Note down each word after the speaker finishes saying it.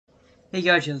Hey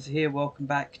guys, Johnson here, welcome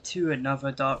back to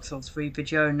another Dark Souls 3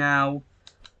 video. Now,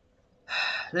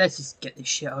 let's just get this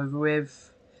shit over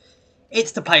with.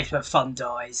 It's the place where fun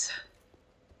dies.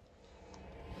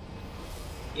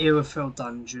 Irithyll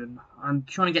Dungeon. I'm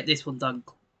trying to get this one done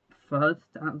first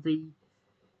out of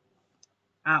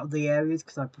the areas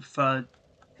because I prefer...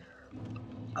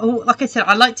 Oh, like I said,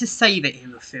 I like to save it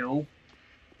Irithyll.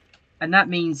 And that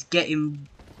means getting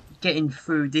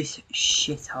through this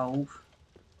shithole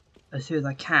as soon as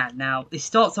I can. Now, it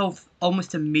starts off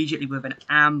almost immediately with an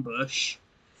ambush.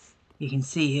 You can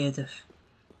see here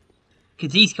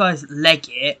because these guys leg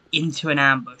it into an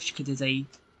ambush because there's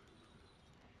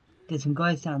some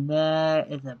guys down there,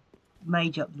 there's a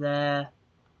mage up there,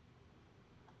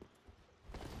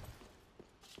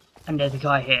 and there's a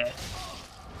guy here.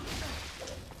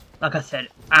 Like I said,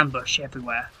 ambush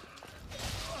everywhere.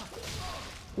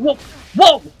 Whoa!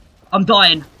 Whoa! I'm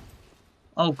dying.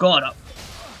 Oh god.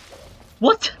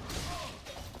 What?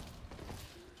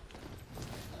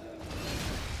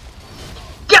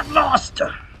 Get lost!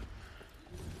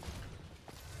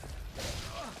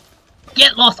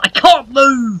 Get lost! I can't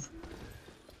move!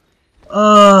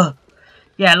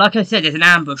 Yeah, like I said, there's an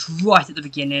ambush right at the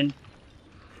beginning.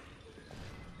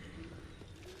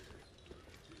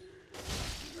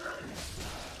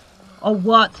 Oh,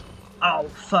 what? Oh,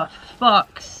 for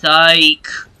fuck's sake.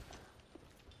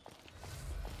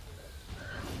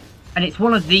 And it's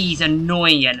one of these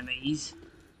annoying enemies.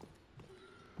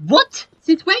 What?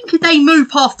 Since when could they move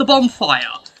past the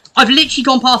bonfire? I've literally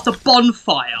gone past a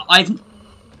bonfire.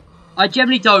 I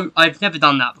generally don't. I've never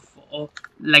done that before.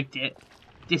 Legged it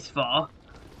this far.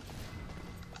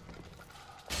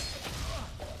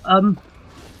 What?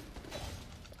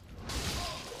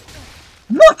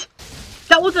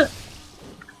 That wasn't.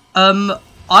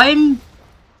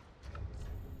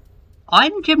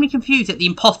 I'm generally confused at the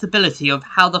impossibility of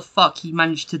how the fuck he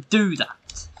managed to do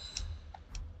that.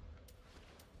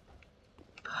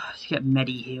 Let's get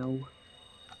Medi-heal.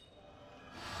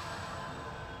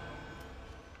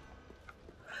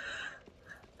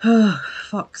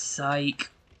 Fuck's sake.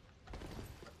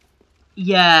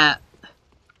 Yeah.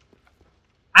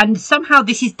 And somehow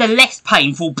this is the less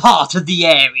painful part of the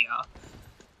area.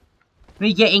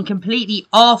 We're getting completely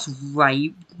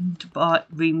arse-raped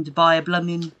by a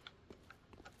blooming...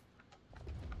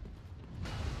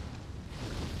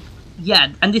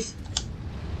 Yeah, and this...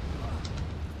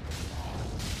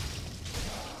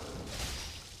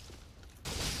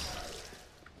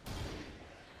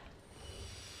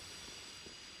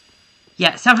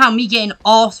 Yeah, somehow me getting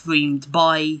arse-reamed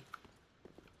by...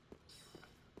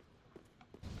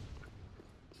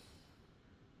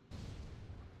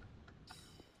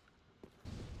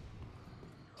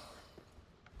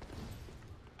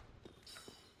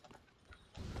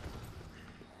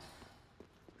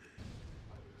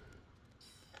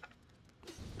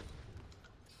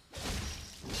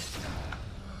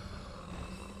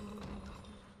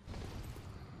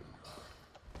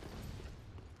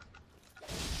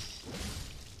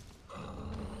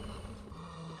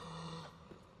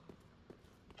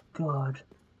 God.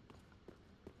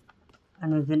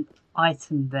 And there's an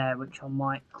item there which I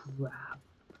might grab.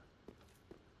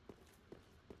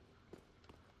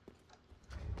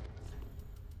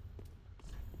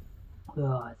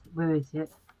 God, where is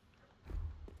it?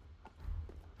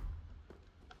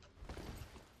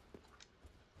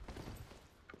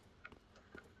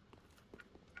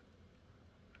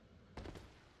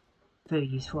 Very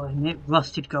useful, isn't it?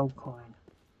 Rusted gold coin.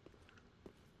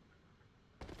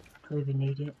 Do I even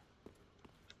need it?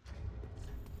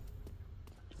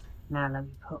 Now let me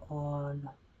put on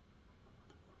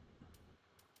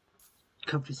a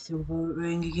couple of silver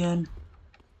ring again.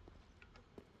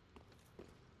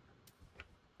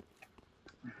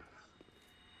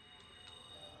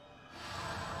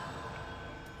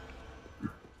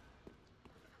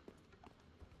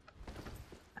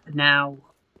 Now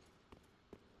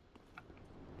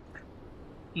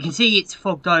you can see it's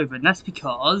fogged over, and that's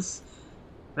because...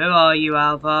 Where are you,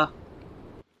 Alva?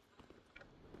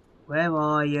 Where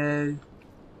are you?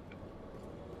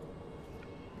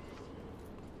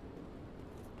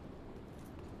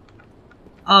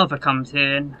 Alva comes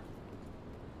in.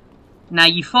 Now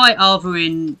you fight Alva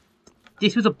in...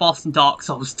 This was a boss in Dark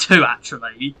Souls 2,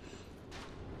 actually.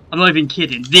 I'm not even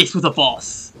kidding. This was a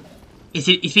boss. It's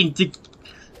been...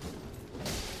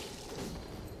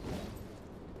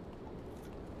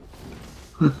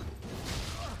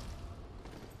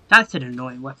 That's an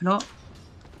annoying weapon up.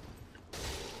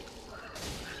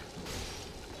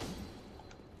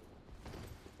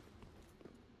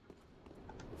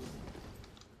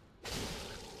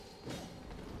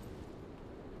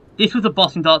 This was a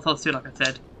boss in Dark Souls 2, like I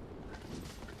said.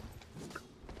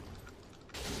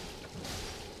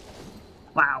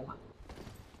 Wow.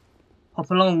 Hop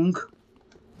along.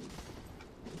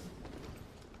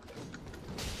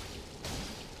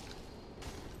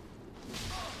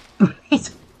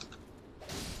 It's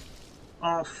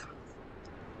off.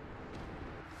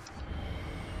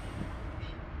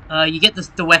 You get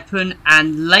the weapon,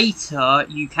 and later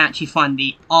you can actually find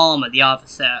the armor, the other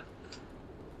set.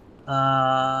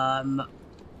 No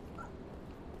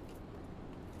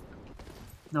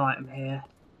item here.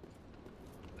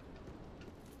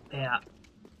 Yeah.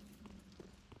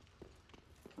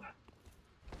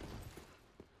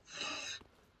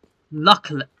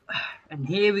 Luckily, and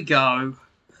here we go.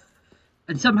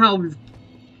 And somehow,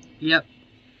 yep.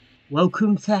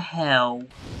 Welcome to hell.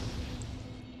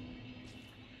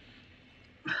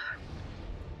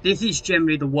 This is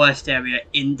generally the worst area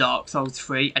in Dark Souls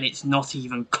 3, and it's not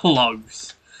even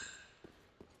close.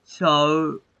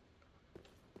 So,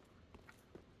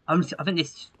 I think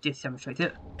this just demonstrates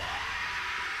it.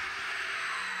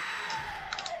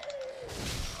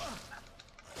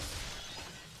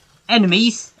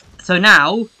 Enemies. So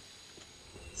now,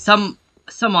 some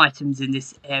items in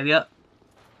this area.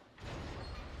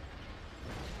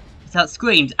 That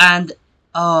screams, and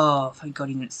oh, thank God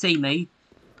he didn't see me.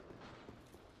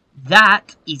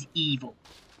 That is evil.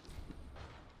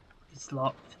 It's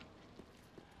locked.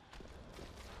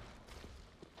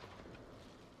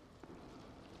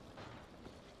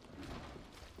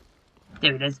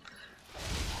 There it is.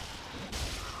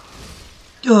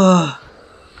 Ugh.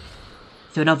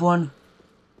 Is there another one?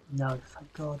 No,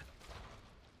 thank God.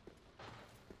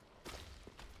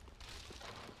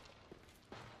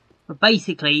 But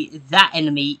basically, that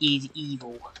enemy is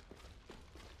evil.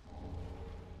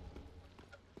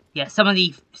 Yeah, some of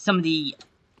the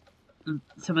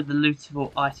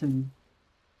lootable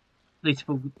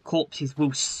lootable corpses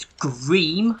will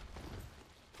scream.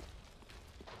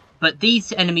 But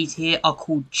these enemies here are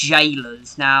called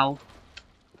jailers. Now,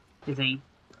 there's a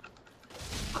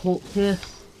corpse here.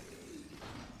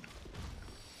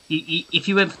 If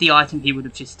you went for the item, he would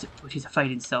have just, which is a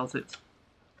failing stealth.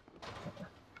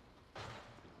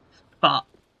 But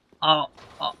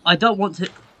I don't want to.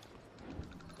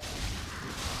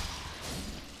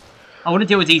 I want to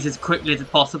deal with these as quickly as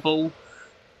possible.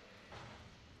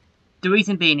 The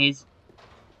reason being is,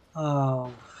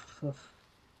 oh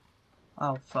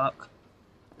fuck.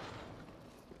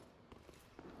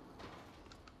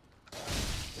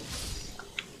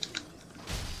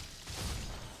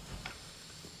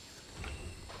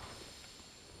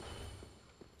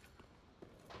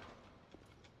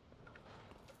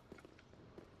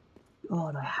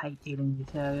 God, I hate dealing with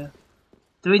this area.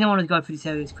 The reason I want to go through this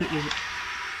area as quickly as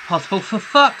possible, for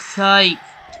fuck's sake!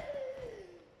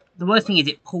 The worst thing is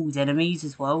it pulls enemies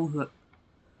as well.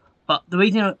 But the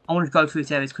reason I want to go through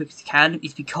this area as quick as I can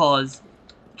is because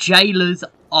jailers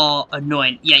are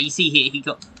annoying. Yeah, you see here, he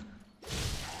got...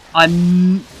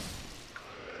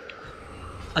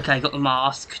 Okay, I got the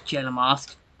mask, jailer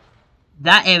mask.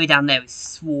 That area down there is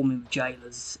swarming with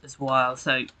jailers as well,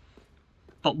 so...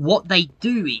 But what they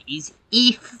do is,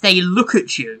 if they look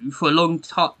at you for a long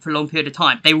period of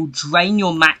time, they will drain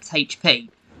your max HP.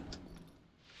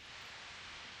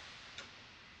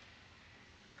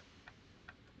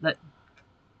 Like,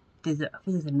 I think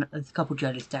there's a couple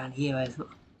jailers down here as well.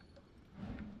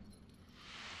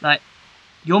 Like,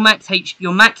 your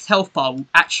max health bar will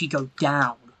actually go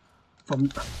down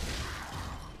from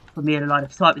me in a line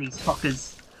of sight with these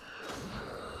fuckers.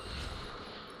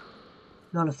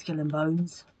 Lot of skill and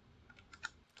bones.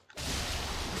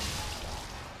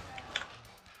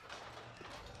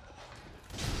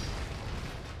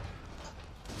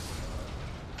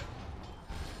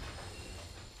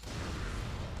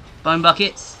 Bone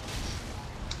buckets.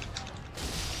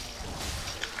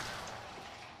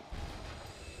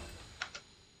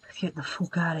 Let's get the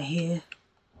fuck out of here.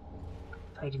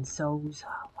 Fading souls.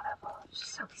 Oh, whatever. Just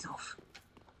sell these off.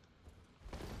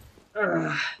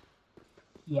 Ugh.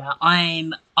 Yeah,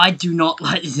 I do not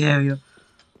like this area.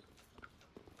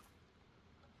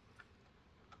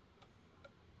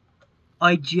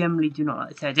 I generally do not like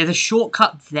this area. There's a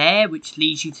shortcut there which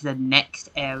leads you to the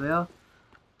next area.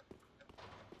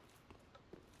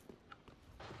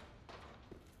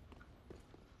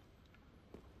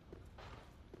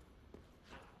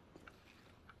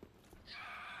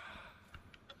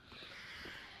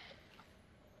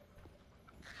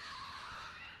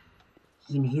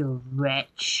 You can hear a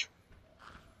wretch.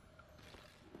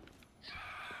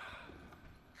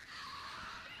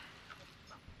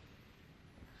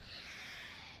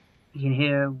 You can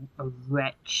hear a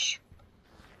wretch.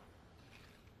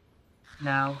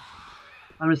 Now,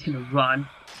 I'm just going to run.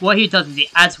 What he does is it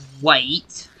adds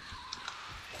weight.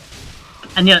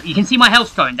 And you can see my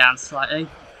health going down slightly.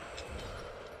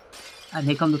 And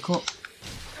here come the corpse.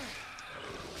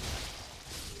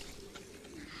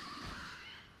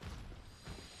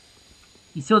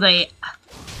 You saw they...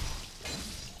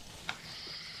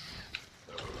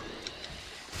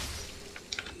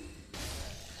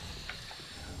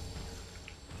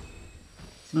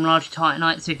 Some large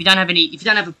titanite. So if you don't have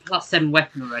a +7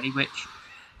 weapon already, which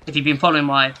if you've been following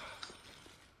my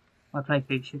playthrough,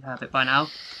 you should have it by now.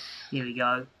 Here we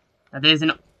go. Now there's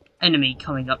an enemy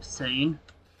coming up soon.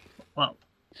 Well,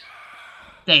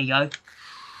 there you go.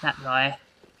 That guy.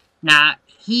 Now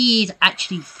he's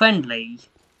actually friendly.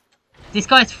 This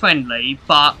guy's friendly,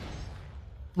 but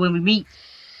when we meet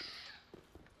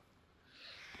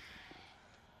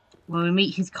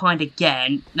his kind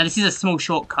again... Now, this is a small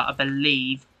shortcut, I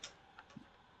believe.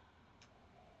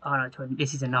 Oh, no,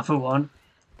 this is another one.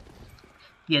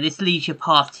 Yeah, this leads you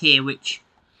past here, which...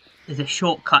 There's a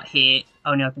shortcut here.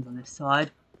 Only opens on this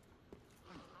side.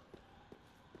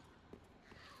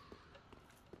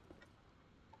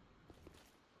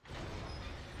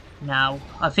 Now,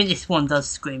 I think this one does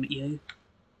scream at you.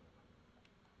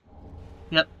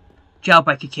 Yep.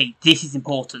 Jailbreaker key. This is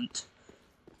important.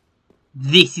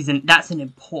 That's an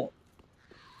important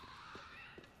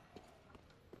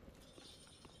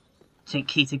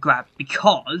key to grab,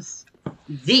 because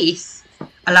this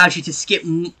allows you to skip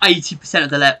 80%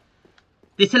 of the level.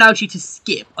 This allows you to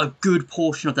skip a good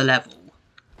portion of the level.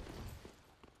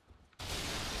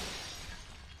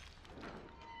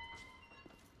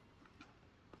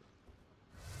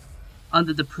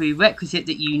 Under the prerequisite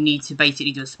that you need to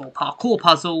basically do a small parkour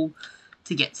puzzle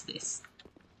to get to this.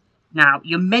 Now,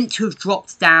 you're meant to have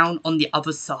dropped down on the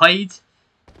other side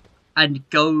and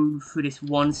go through this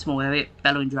one small area.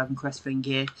 Bellowing Dragon Crest thing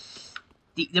here.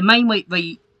 The main way where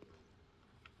you...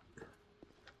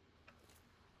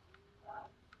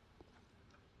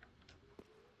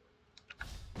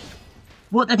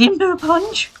 What, they didn't do a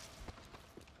punch?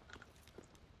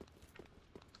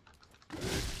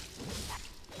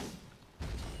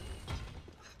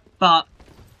 But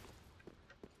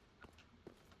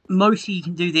mostly you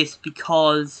can do this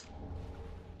because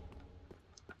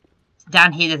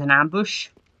down here there's an ambush.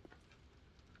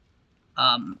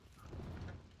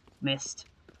 Missed.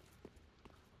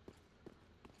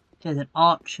 There's an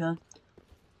archer.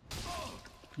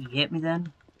 He hit me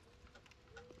then.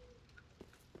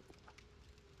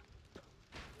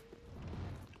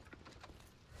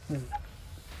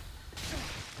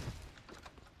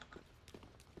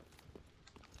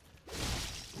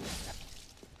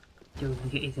 Do we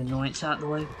get his annoyance out of the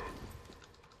way?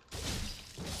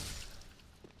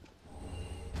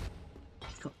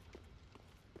 He's got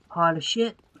a pile of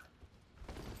shit.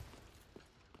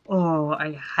 Oh,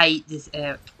 I hate this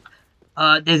area.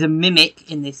 There's a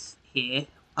mimic in this here.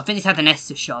 I think this had an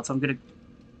Estus shard, so I'm gonna...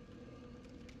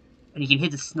 And you can hear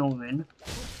the snoring.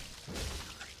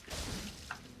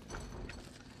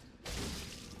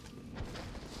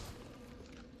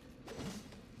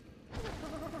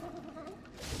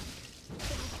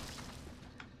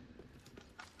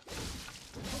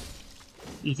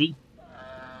 Easy.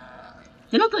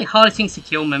 They're not the hardest things to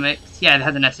kill, mimics. Yeah, they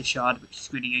had the Estus shard, which is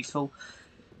really useful.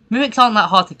 Mimics aren't that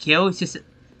hard to kill, it's just...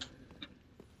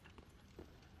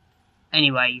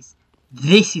 Anyways,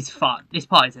 this is fun. This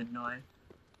part is annoying.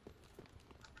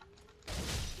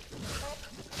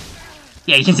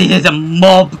 Yeah, you can see there's a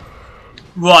mob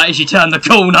right as you turn the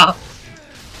corner.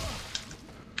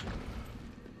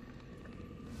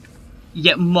 You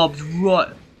get mobs right...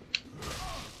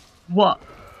 What?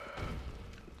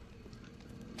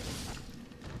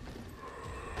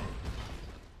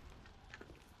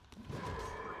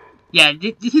 Yeah,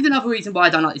 this is another reason why I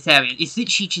don't like this area. It's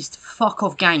literally just fuck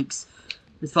off ganks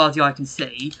as far as the eye can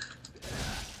see.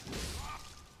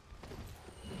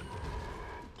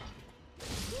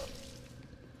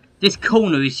 This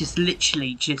corner is just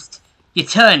literally just... You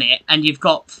turn it and you've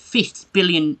got 50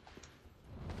 billion...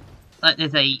 Like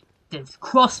there's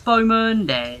crossbowmen,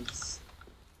 there's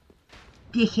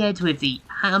dickheads with the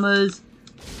hammers.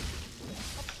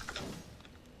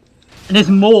 And there's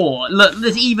more. Look,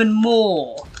 there's even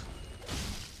more.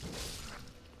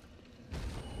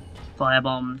 Fire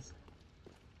bombs.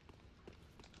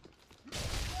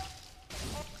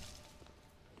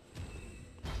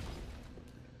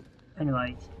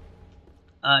 Anyways,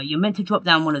 you're meant to drop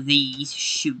down one of these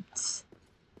chutes,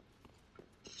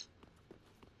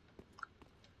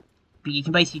 but you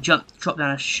can basically drop down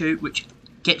a chute, which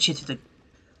gets you to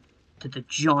the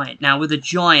giant. Now, with the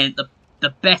giant, the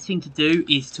best thing to do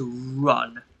is to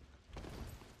run.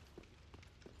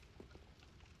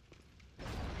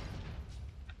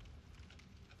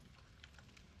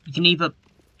 You can either...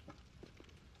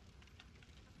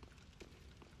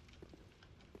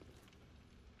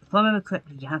 If I remember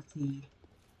correctly, you have to... Where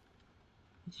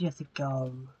do you have to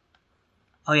go?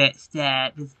 Oh yeah, it's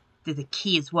there. There's a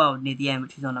key as well near the end,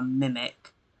 which is on a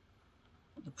mimic.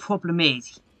 The problem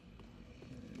is...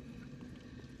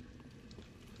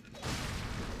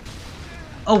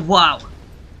 Oh wow!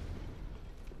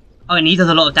 Oh, and he does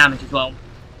a lot of damage as well.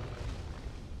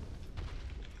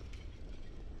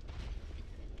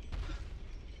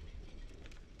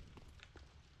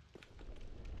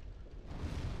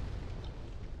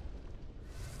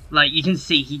 Like, you can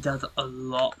see he does a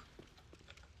lot.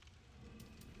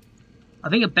 I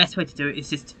think the best way to do it is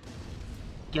just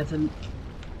get him...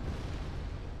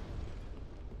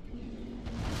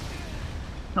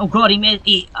 Oh god, he made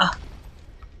it.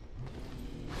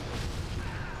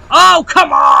 Oh,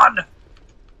 come on!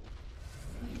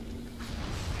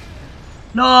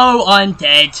 No, I'm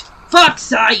dead. Fuck's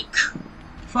sake!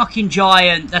 Fucking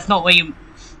giant. That's not what you...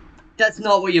 That's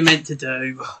not what you're meant to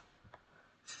do.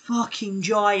 Fucking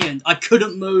giant. I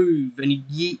couldn't move. And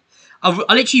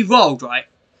I literally rolled, right?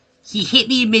 He hit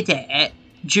me in mid-air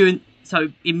during... So,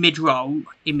 in mid-roll,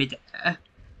 in mid-air.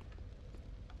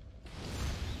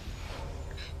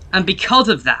 And because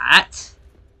of that,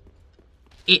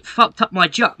 it fucked up my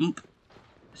jump,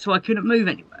 so I couldn't move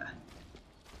anywhere.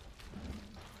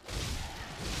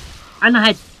 And I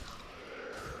had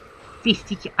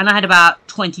 50k, and I had about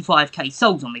 25k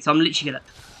souls on me, so I'm literally gonna...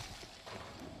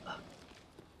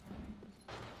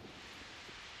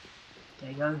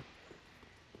 There you go.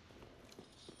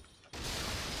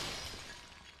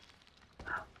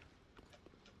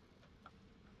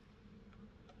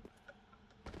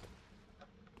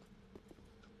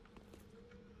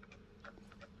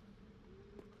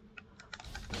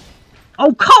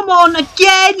 Oh, come on,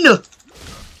 again!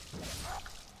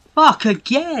 Fuck,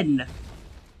 again!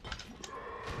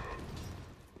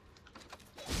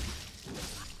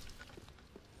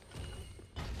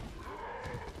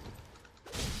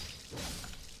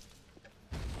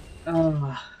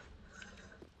 Oh.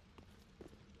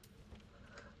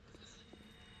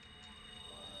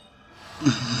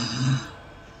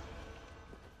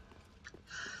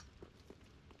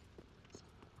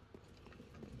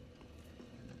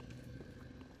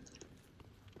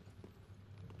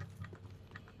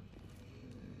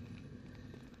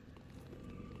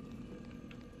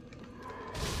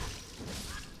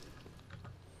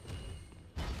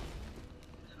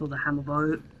 For the hammer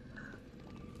boat.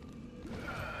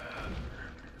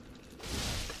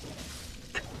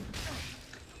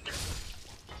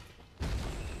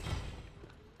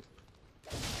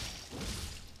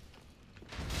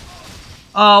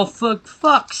 Oh, for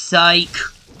fuck's sake.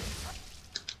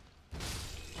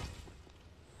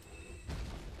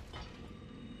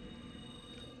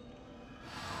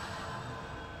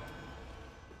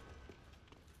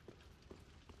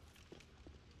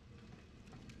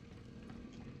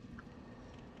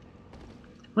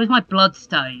 Where's my blood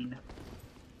stain?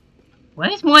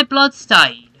 Where's my blood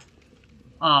stain?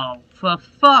 Oh, for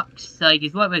fuck's sake,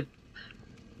 it's like we're...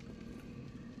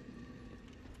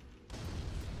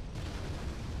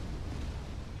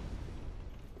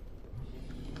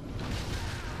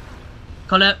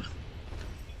 Call it.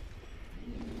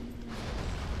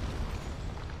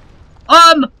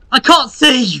 I can't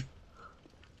see!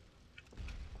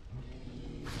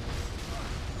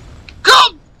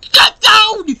 Come! Get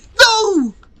down!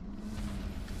 No!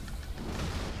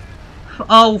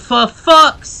 Oh, for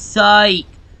fuck's sake!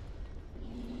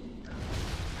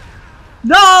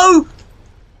 No!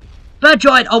 Bird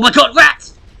giant! Oh my god,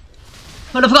 rats!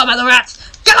 I forgot about the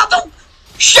rats! Get off the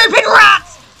stupid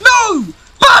rats! No!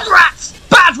 Bad rats!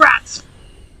 Bad rats!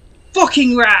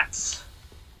 Fucking rats!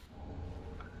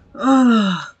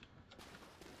 Ugh.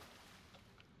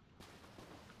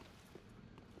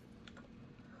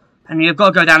 And you've got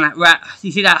to go down that rat.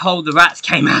 You see that hole the rats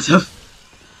came out of?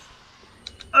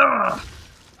 Ugh.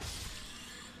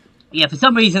 Yeah, for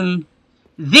some reason,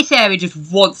 this area just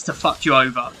wants to fuck you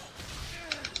over.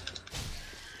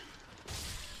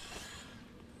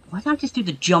 Why don't I just do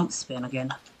the jump spin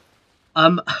again?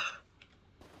 I'm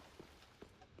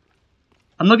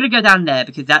not going to go down there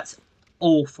because that's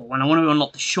awful, and I want to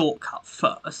unlock the shortcut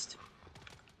first.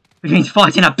 Which means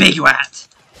fighting a big rat.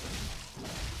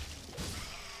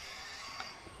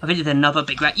 I think there's another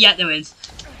big rat. Yeah, there is.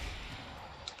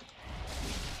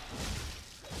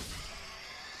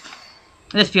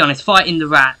 Let's be honest, fighting the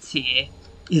rats here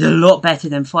is a lot better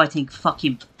than fighting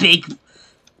fucking big...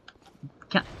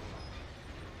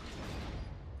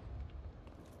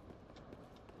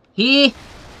 Here,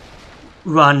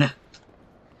 run.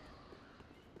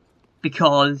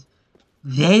 Because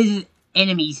There's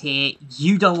enemies here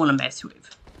you don't want to mess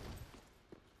with.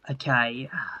 Okay.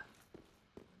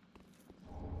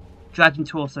 Dragon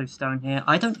Torso Stone here.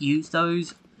 I don't use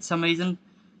those for some reason.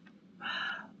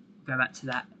 Go back to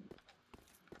that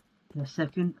in a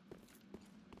second.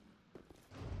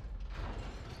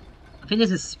 I think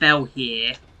there's a spell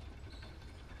here.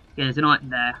 Yeah, there's an item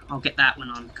there. I'll get that when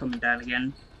I'm coming down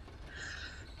again.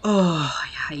 Oh, I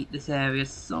hate this area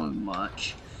so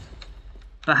much.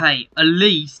 But hey, at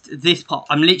least this part,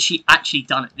 I'm literally actually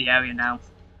done at the area now.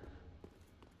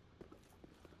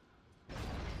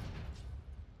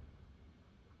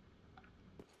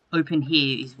 Open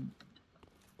here is...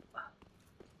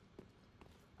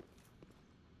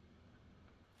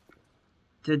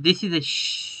 So this is a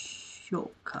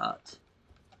shortcut.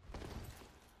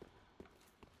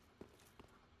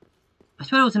 I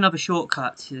swear there was another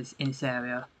shortcut to this, in this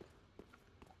area.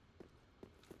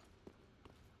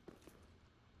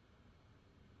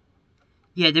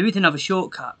 Yeah, there is another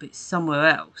shortcut, but it's somewhere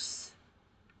else.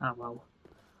 Oh well.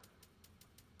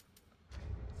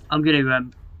 I'm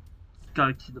gonna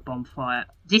go to the bonfire.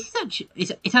 This is actually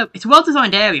it's a well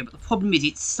designed area, but the problem is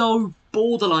it's so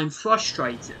borderline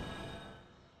frustrating.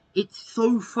 It's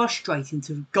so frustrating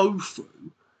to go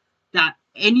through that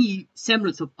any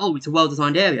semblance of it's a well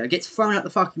designed area gets thrown out the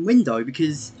fucking window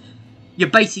because you're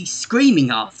basically screaming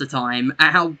half the time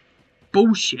at how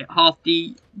bullshit half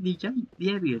the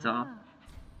areas are.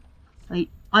 Like,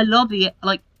 I love it.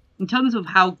 Like, in terms of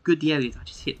how good the area is, I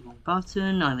just hit the wrong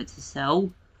button. I went to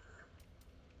sell.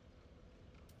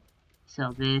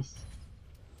 Sell this.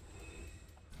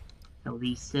 Sell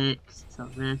these 6. Sell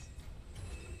this.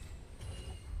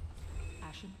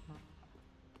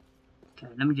 Okay,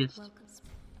 let me just...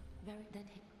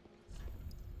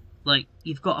 Like,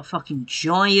 you've got a fucking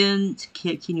giant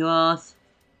kicking your ass.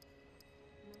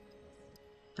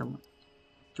 Do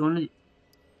you want to...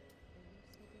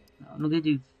 No, I'm not going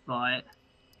to do fight.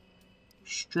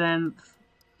 Strength.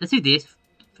 Let's do this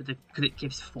because it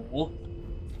gives 4.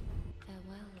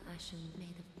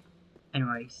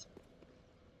 Anyways.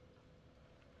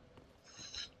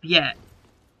 Yeah.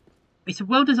 It's a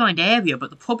well-designed area, but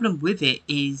the problem with it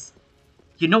is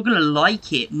you're not going to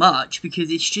like it much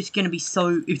because it's just going to be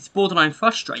so... It's borderline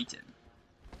frustrating.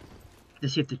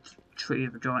 Let's see if the tree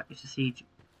of a giant is a siege.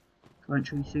 Current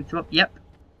tree siege drop. Yep.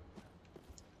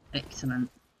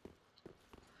 Excellent.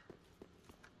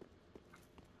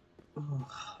 Oh.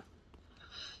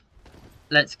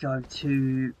 Let's go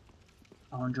to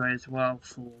Andre as well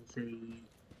for the...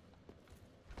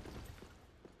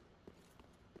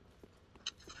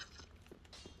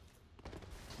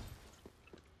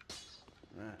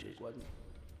 It wasn't.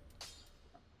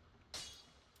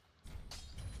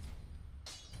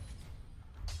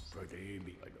 For the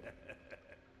Amy.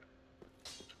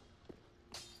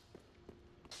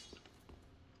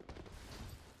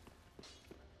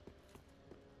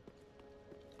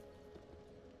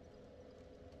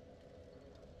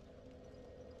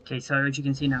 Okay, so as you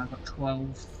can see now, I've got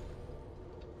 12.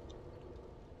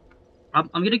 I'm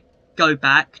going to go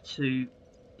back to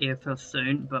Irithyll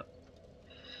soon, but...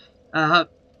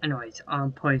 anyways,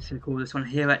 I'm probably going to call this one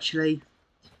here, actually.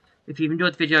 If you've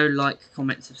enjoyed the video, like,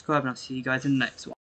 comment, subscribe, and I'll see you guys in the next one.